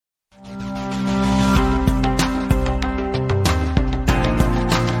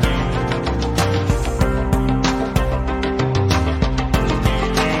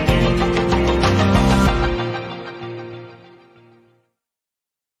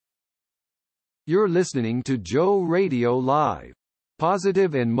You're listening to Joe Radio Live.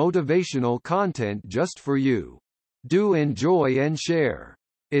 Positive and motivational content just for you. Do enjoy and share.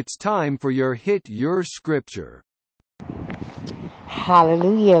 It's time for your Hit Your Scripture.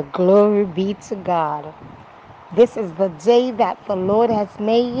 Hallelujah. Glory be to God. This is the day that the Lord has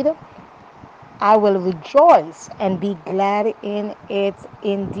made. I will rejoice and be glad in it.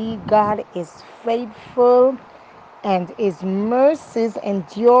 Indeed, God is faithful and his mercies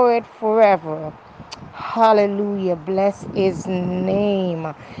endure it forever. Hallelujah. Bless his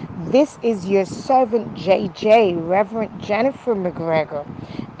name. This is your servant JJ, Reverend Jennifer McGregor,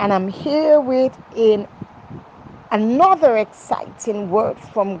 and I'm here with another exciting word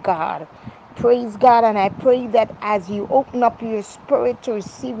from God. Praise God, and I pray that as you open up your spirit to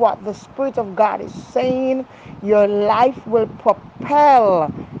receive what the Spirit of God is saying, your life will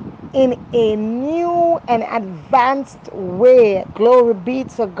propel in a new and advanced way. Glory be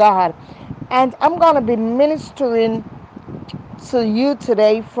to God. And I'm going to be ministering to you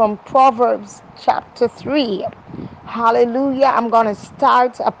today from Proverbs chapter 3. Hallelujah. I'm going to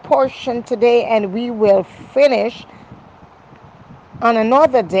start a portion today and we will finish on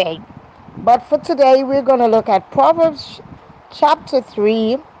another day. But for today, we're going to look at Proverbs chapter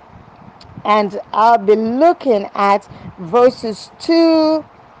 3, and I'll be looking at verses 2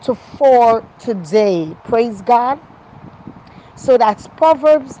 to 4 today. Praise God. So that's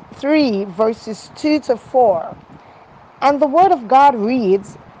Proverbs 3, verses 2 to 4. And the word of God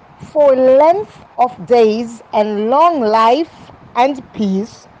reads, "For length of days and long life and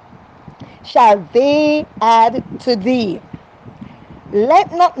peace shall they add to thee.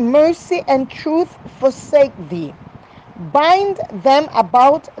 Let not mercy and truth forsake thee. Bind them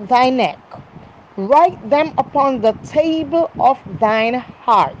about thy neck. Write them upon the table of thine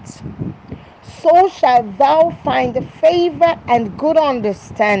heart. So shalt thou find favor and good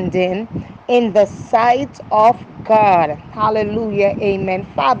understanding in the sight of God." Hallelujah. Amen.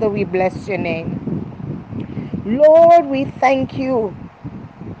 Father, we bless your name. Lord, we thank you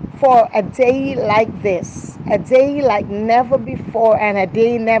for a day like this, a day like never before, and a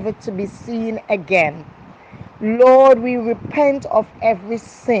day never to be seen again. Lord, we repent of every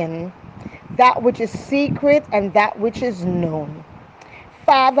sin, that which is secret and that which is known.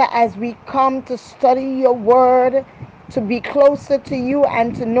 Father, as we come to study your word, to be closer to you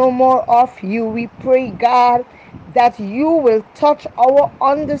and to know more of you, we pray, God, that you will touch our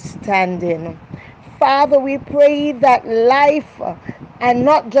understanding. Father, we pray that life, and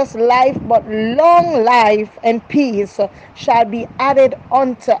not just life, but long life and peace shall be added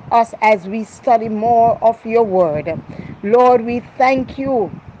unto us as we study more of your word. Lord, we thank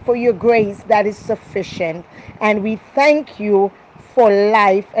you for your grace that is sufficient, and we thank you for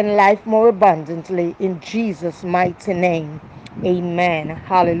life and life more abundantly in Jesus' mighty name. Amen.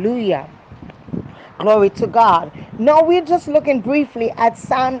 Hallelujah. Glory to God. Now we're just looking briefly at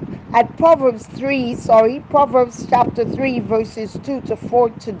Proverbs chapter 3 verses 2 to 4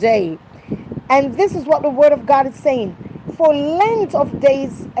 today. And this is what the word of God is saying. "For length of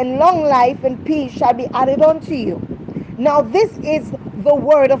days and long life and peace shall be added unto you." Now this is the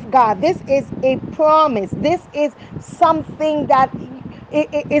word of God. This is a promise. This is something that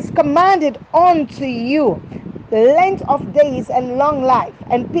is commanded unto you. Length of days and long life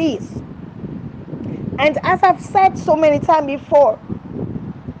and peace. And as I've said so many times before,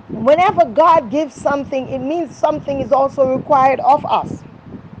 whenever God gives something, it means something is also required of us.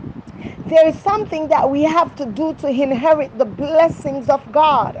 There is something that we have to do to inherit the blessings of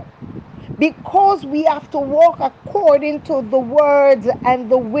God, because we have to walk according to the words and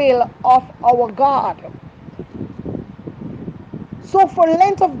the will of our God. So for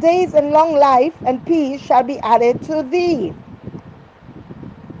length of days and long life and peace shall be added to thee.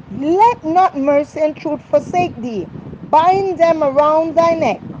 Let not mercy and truth forsake thee. Bind them around thy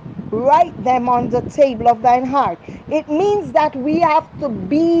neck. Write them on the table of thine heart. It means that we have to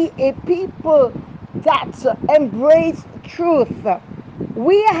be a people that embrace truth.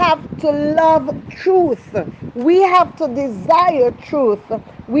 We have to love truth. We have to desire truth.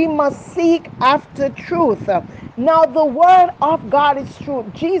 We must seek after truth. Now, the word of God is truth.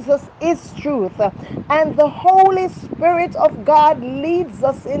 Jesus is truth. And the Holy Spirit of God leads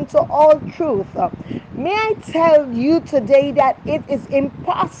us into all truth. May I tell you today that it is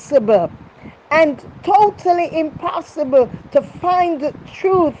impossible and totally impossible to find the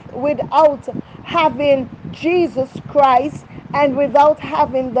truth without having Jesus Christ and without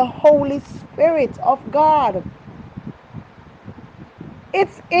having the Holy Spirit of God. It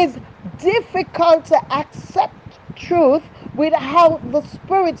is difficult to accept truth without the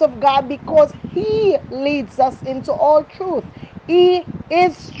Spirit of God, because He leads us into all truth. He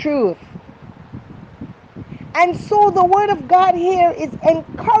is truth. And so the word of God here is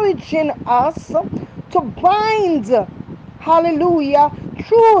encouraging us to bind, hallelujah,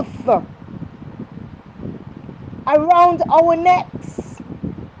 truth around our necks.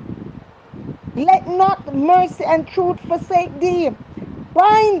 Let not mercy and truth forsake thee.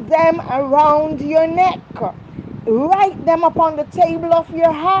 Bind them around your neck. Write them upon the table of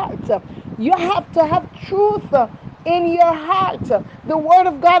your heart. You have to have truth in your heart. The word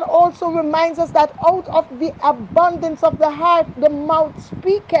of God also reminds us that out of the abundance of the heart, the mouth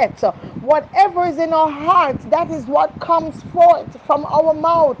speaketh. Whatever is in our heart, that is what comes forth from our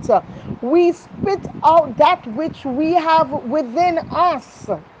mouth. We spit out that which we have within us.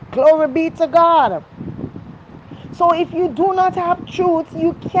 Glory be to God. So if you do not have truth,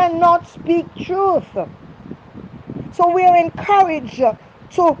 you cannot speak truth. So we are encouraged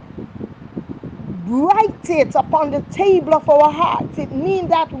to write it upon the table of our hearts. It means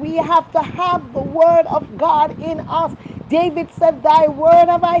that we have to have the word of God in us. David said, thy word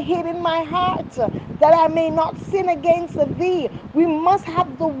have I hid in my heart, that I may not sin against thee. We must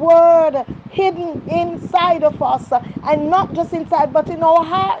have the word hidden inside of us, and not just inside, but in our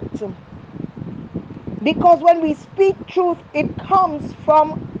heart. Because when we speak truth, it comes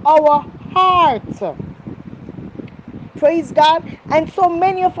from our heart. Praise God. And so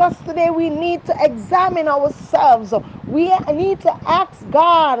many of us today, we need to examine ourselves. We need to ask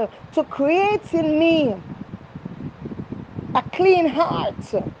God to create in me a clean heart.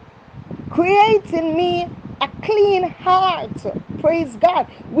 Create in me a clean heart. Praise God.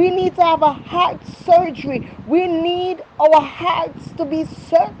 We need to have a heart surgery. We need our hearts to be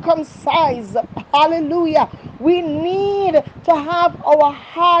circumcised. Hallelujah. We need to have our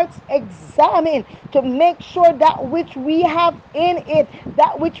hearts examined to make sure that which we have in it,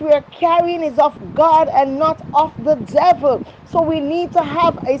 that which we are carrying, is of God and not of the devil. So we need to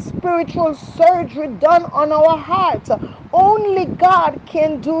have a spiritual surgery done on our hearts. Only God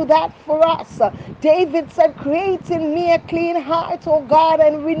can do that for us. David said, create in me a clean heart, O God,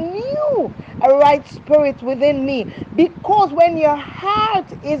 and renew a right spirit within me. Because when your heart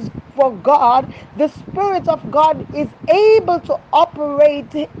is for God, the Spirit of God is able to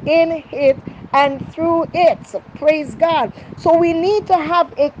operate in it and through it. Praise God. So we need to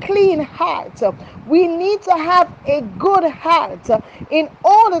have a clean heart. We need to have a good heart in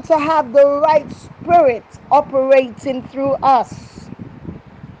order to have the right spirit operating through us.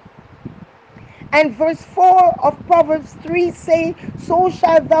 And verse 4 of Proverbs 3 say, so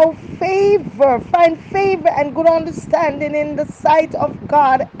shalt thou find favor and good understanding in the sight of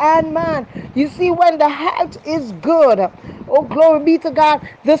God and man. You see, when the heart is good, oh glory be to God,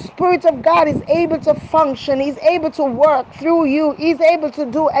 the Spirit of God is able to function. He's able to work through you. He's able to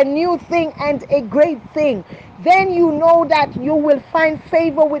do a new thing and a great thing. Then you know that you will find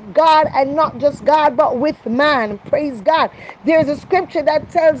favor with God, and not just God, but with man. Praise God. There's a scripture that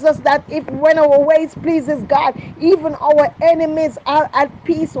tells us that if when our ways pleases God, even our enemies are at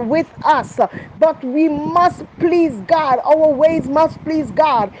peace with us. But we must please God. Our ways must please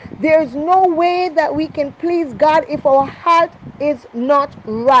God. There's no way that we can please God if our heart is not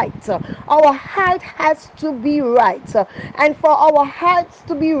right. Our heart has to be right. And for our hearts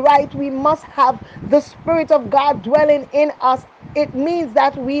to be right, we must have the Spirit of God dwelling in us. It means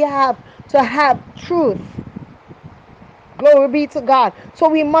that we have to have truth. Glory be to God. So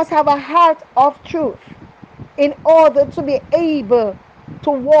we must have a heart of truth in order to be able to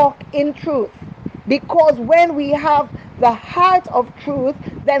walk in truth. Because when we have the heart of truth,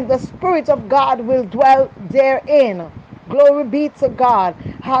 then the Spirit of God will dwell therein. Glory be to God.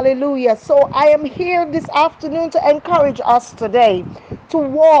 Hallelujah. So I am here this afternoon to encourage us today to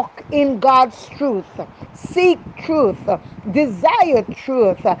walk in God's truth. Seek truth. Desire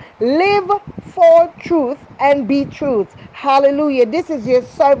truth. Live for truth and be truth. Hallelujah. This is your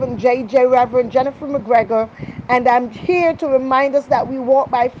servant JJ, Reverend Jennifer McGregor, and I'm here to remind us that we walk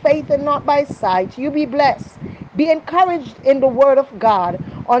by faith and not by sight. You be blessed. Be encouraged in the word of God.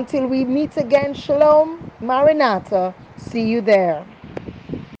 Until we meet again, Shalom, Maranatha. See you there.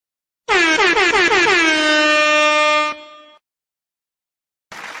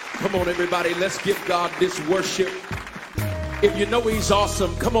 Come on, everybody, let's give God this worship. If you know he's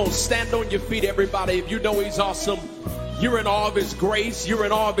awesome, come on, stand on your feet, everybody. If you know he's awesome, you're in awe of his grace, you're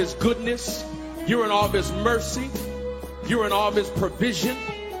in awe of his goodness, you're in awe of his mercy, you're in awe of his provision.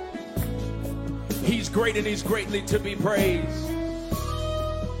 He's great and he's greatly to be praised.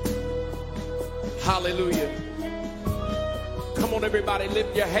 Hallelujah. Come on, everybody,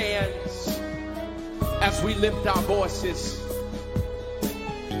 lift your hands as we lift our voices.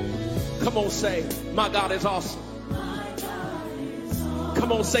 Come on, say, my God is awesome.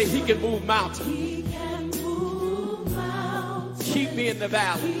 Come on, say, he can move mountains. Keep me in the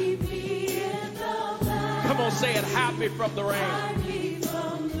valley. Come on, say it. Hide me from the rain.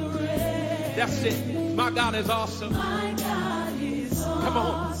 That's it. My God is awesome. Come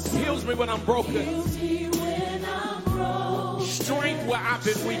on. Heals me when I'm broken. Strength where I've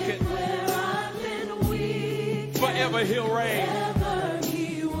been weakened. Forever he'll reign.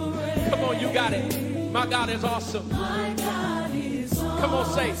 Come on, you got it. My God is awesome. Come on,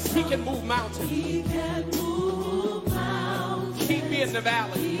 say, he can move mountains. Keep me in the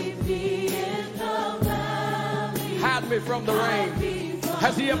valley. Hide me from the rain.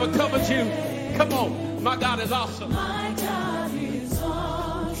 Has he ever covered you? Come on, my God is awesome.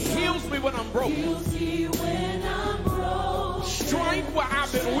 Heals me when I'm broken. Strength where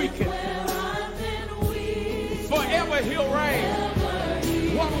I've been weakened. Forever he'll reign.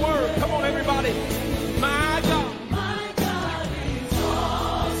 One word. Come on, everybody. My God.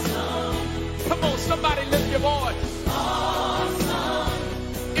 Come on, somebody lift your voice.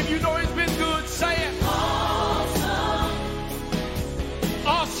 If you know he's been good, say it.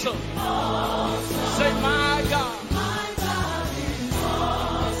 Awesome. Say, my God.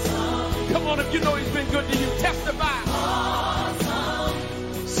 Come on, if you know he's been good to you, testify.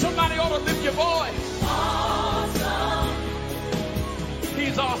 Somebody ought to lift your voice.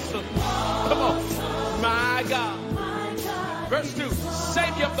 He's awesome. Come on. My God. Verse 2.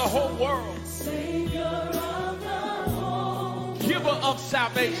 Savior of the whole world. Giver of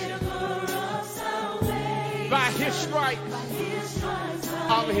salvation. By his stripes,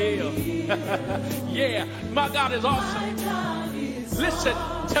 I'm healed. Yeah, my God is awesome. Listen,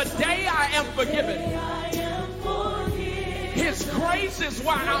 today I am forgiven. His grace is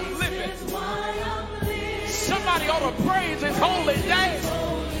why I'm living. Somebody ought to praise his holy name.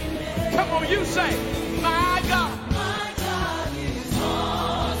 Come on, you say, my God.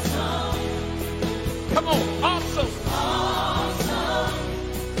 Come on, awesome.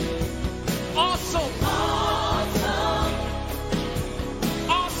 Awesome.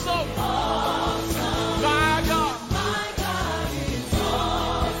 Awesome. My God.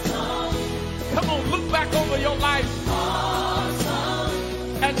 Come on, look back over your life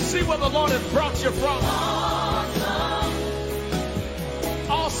and see where the Lord has brought you from.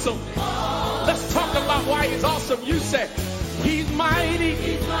 Awesome. Let's talk about why he's awesome. You say, he's mighty.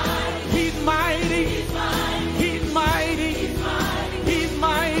 He's mighty. He's mighty. He's mighty. He's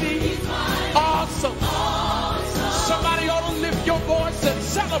mighty. Awesome. Somebody ought to lift your voice and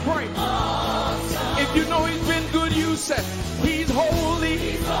celebrate. If you know he's been good, you say, he's holy.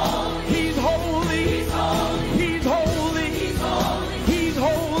 He's holy. He's holy. He's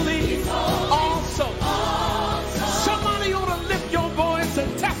holy. Awesome. Somebody ought to lift your voice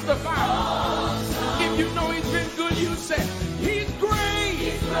and testify. If you know he's been good, you say, he's great.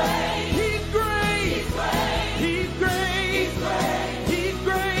 He's great. He's great. He's great. He's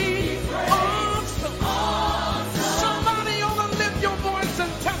great. Awesome. Somebody ought to lift your voice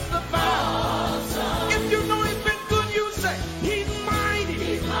and testify. If you know he's been good, you say, he's mighty.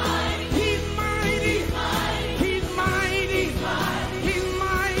 He's mighty. He's mighty. He's mighty. He's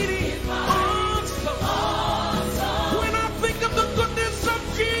mighty. Awesome. When I think of the goodness of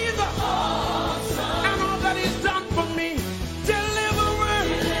Jesus and all that he's done for me, deliverer.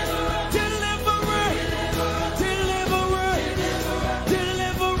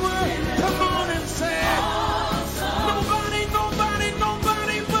 Come on and say it.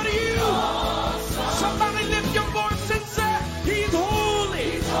 Nobody but you. Somebody lift your voice and say, he's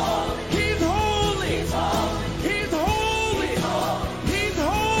holy. He's holy. He's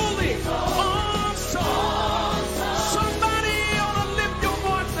holy. Awesome. Somebody ought to lift your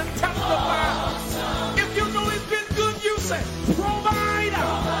voice and testify. If you know he's been good, you say, provider.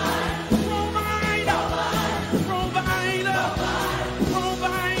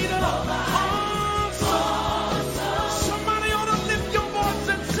 Awesome. Somebody ought to lift your voice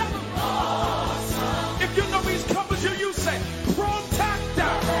and celebrate. If you know he's covered you, you say,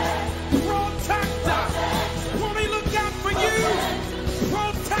 protector. Won't he look out for you?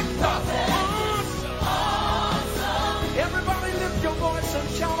 Protector. Awesome. Everybody lift your voice and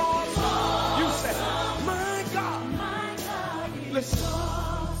shout awesome. You say, my God. Listen,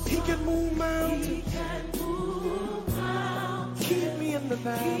 he can move mountains. Keep me in the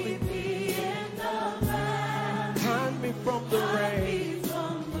valley. Hide me from the rain.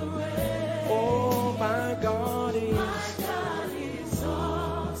 Oh, my God is.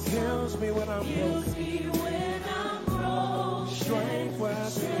 Heals me when I'm broken. Strength where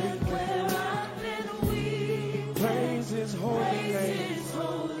I've been weak. Praise his holy name.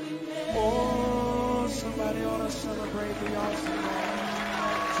 Oh, somebody ought to celebrate the awesome Lord.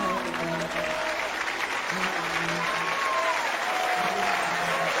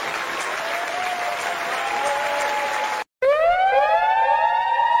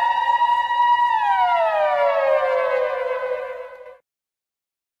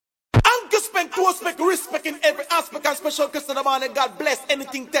 make close, make respect in every aspect and special Christian the man and God bless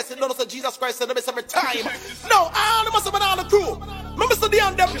anything tested. Don't say Jesus Christ in the best every time. No, I must have been on the crew. Remember to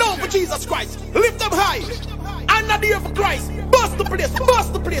the them known for Jesus Christ. Lift them high. I'm not here for Christ. Bust the place,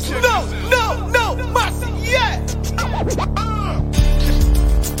 bust the place. No, mercy, yeah.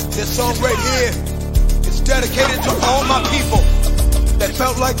 This song right here is dedicated to all my people that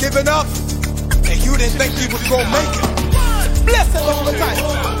felt like giving up and you didn't think you was gonna make it. Bless it all the time.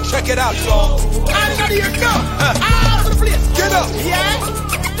 Check it out, y'all. I'm not here, no. Out of the place. Get up. Yeah.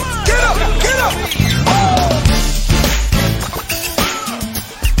 Get up. Get up. Oh.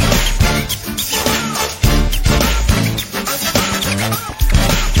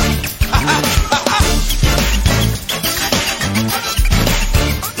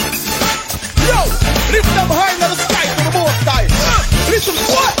 Lift them high in the sky for the most high. Listen,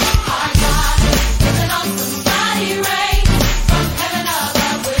 what? Our God is an awesome God. He reigns from heaven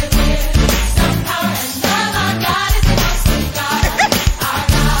above with wisdom, power, and love. Our God is an awesome God. Our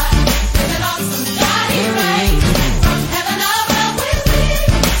God is an awesome God. He reigns from heaven above with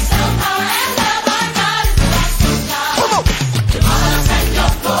wisdom, power, and love. Our God is an awesome God. Come on. You're marvelous and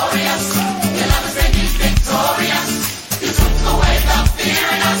you're glorious. Your love is and you're victorious. You took away the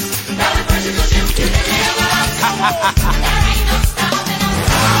fear in us. Now we praise you 'cause you deliver us. There ain't no stopping us.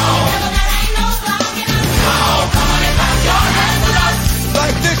 There ain't no blocking us. Come on and clap your hands with us.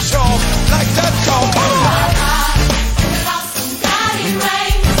 Like this, y'all. Like that, y'all. Our God is an awesome God. He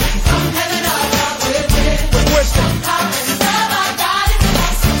reigns from heaven above with Wisdom. power and love. Our God is an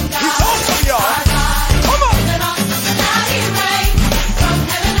awesome God. He's awesome, y'all. Our God Come on. is an awesome God. He reigns from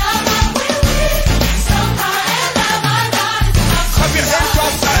heaven above with wisdom, power, and love. Our God is an awesome Clap your hands,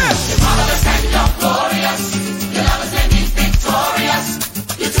 y'all. Fast. marvelous and you're glorious. Your love is and you're victorious.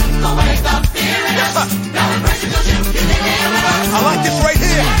 You took away the fear in us. Now we praise you 'cause you deliver us. I like this right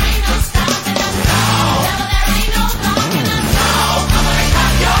here. There ain't no stopping us. There ain't no blocking us. Come on and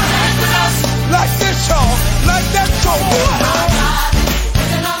clap your hands with us. Like this, y'all. Like that, y'all. Our God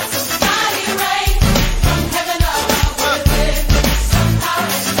is an awesome God. He reigns from heaven above with wisdom, power,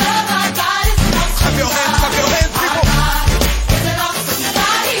 and love. Our God is an awesome Clap your hands, clap your hands, Our people. God is an awesome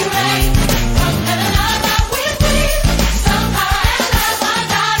God. He reigns from heaven above with wisdom, power, and love. Our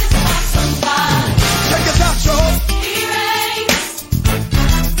God is an awesome God. Check this out, y'all. He reigns.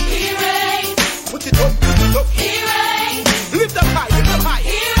 He reigns. Put it up. He reigns. Lift them high, lift them high.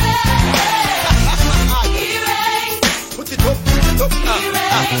 He reigns. He reigns. Put it up, put it up. He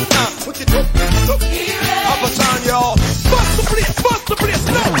reigns. Put it up, put it up. He reigns. Up a time, y'all. Bust the place, bust the place.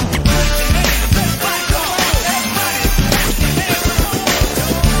 No.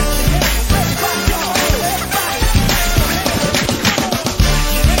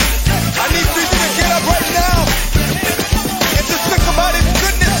 I need people to get up right now and just think about his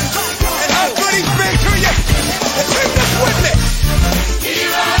goodness and how good he's been to you. And sing this with me. He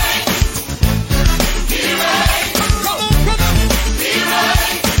reigns. He reigns. Come on, come on. He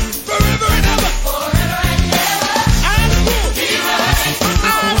reigns. Forever and ever. Forever and ever. I'm cool. He reigns.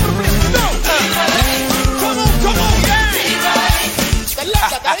 Out of the place. No. Come on, come on. Yeah. He reigns. I love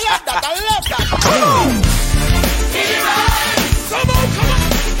that, I love that, I love that. Come on. He reigns. Come on, come on.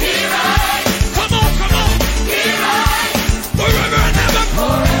 He reigns. Come on, come on. He reigns. Forever and ever.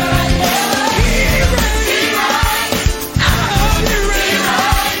 Forever and ever. He reigns. He reigns. Oh, he reigns.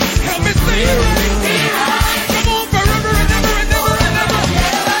 Help me say he reigns. He reigns. Come on, forever and ever and ever and ever.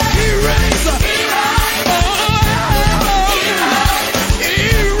 He reigns. He reigns. Oh, he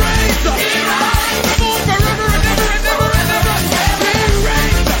reigns. Come on, forever and ever and ever and ever. He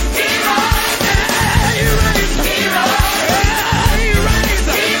reigns. He reigns. He reigns. He reigns.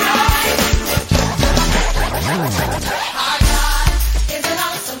 He reigns. Our God is an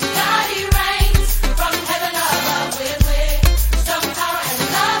awesome God. He reigns from heaven above with wisdom, power, and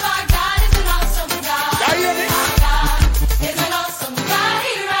love. Our God is an awesome God. Y'all hear me? Our God is an awesome God.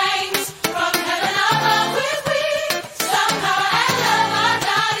 He reigns from heaven above with wisdom, power, and love. Our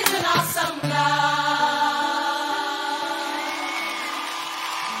God is an awesome God.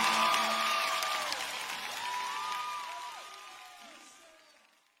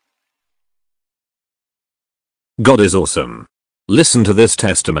 God is awesome. Listen to this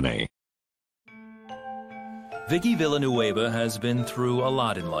testimony. Vicky Villanueva has been through a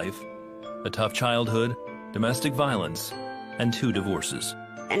lot in life. A tough childhood, domestic violence, and 2 divorces.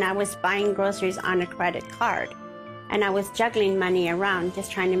 And I was buying groceries on a credit card. And I was juggling money around,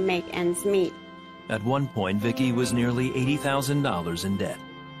 just trying to make ends meet. At one point, Vicky was nearly $80,000 in debt.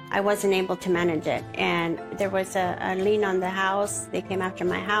 I wasn't able to manage it. And there was a lien on the house. They came after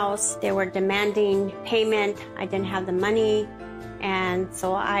my house. They were demanding payment. I didn't have the money. And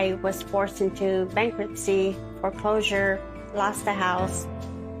so I was forced into bankruptcy, foreclosure, lost the house.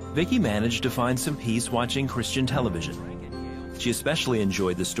 Vicky managed to find some peace watching Christian television. She especially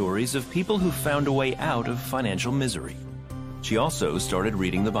enjoyed the stories of people who found a way out of financial misery. She also started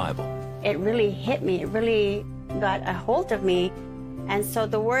reading the Bible. It really hit me. It really got a hold of me. And so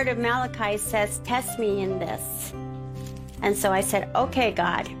the word of Malachi says, test me in this. And so I said, okay,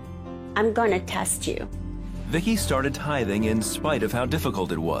 God, I'm going to test you. Vicky started tithing in spite of how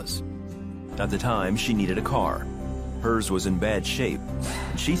difficult it was. At the time, she needed a car. Hers was in bad shape,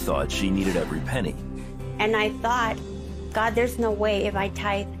 and she thought she needed every penny. And I thought, God, there's no way if I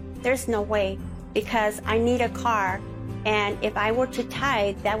tithe. There's no way, because I need a car. And if I were to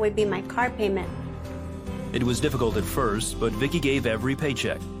tithe, that would be my car payment. It was difficult at first, but Vicky gave every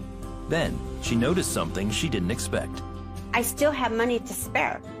paycheck. Then, she noticed something she didn't expect. I still have money to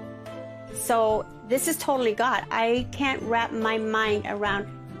spare. So this is totally God. I can't wrap my mind around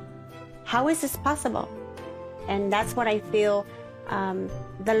how is this possible? And that's what I feel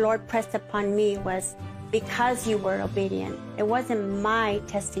the Lord pressed upon me was because you were obedient. It wasn't my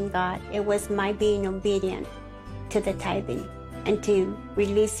testing God. It was my being obedient to the tithing and to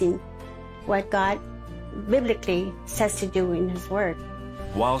releasing what God biblically says to do in His Word.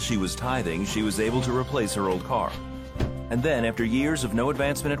 While she was tithing, she was able to replace her old car. And then, after years of no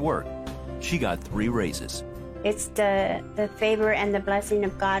advancement at work, she got 3 raises. It's the favor and the blessing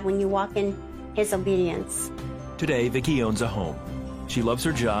of God when you walk in His obedience. Today, Vicky owns a home. She loves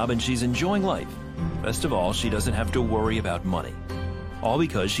her job and she's enjoying life. Best of all, she doesn't have to worry about money. All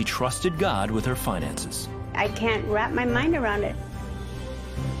because she trusted God with her finances. I can't wrap my mind around it.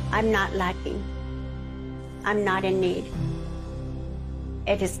 I'm not lacking. I'm not in need.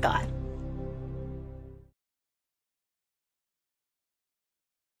 It is God.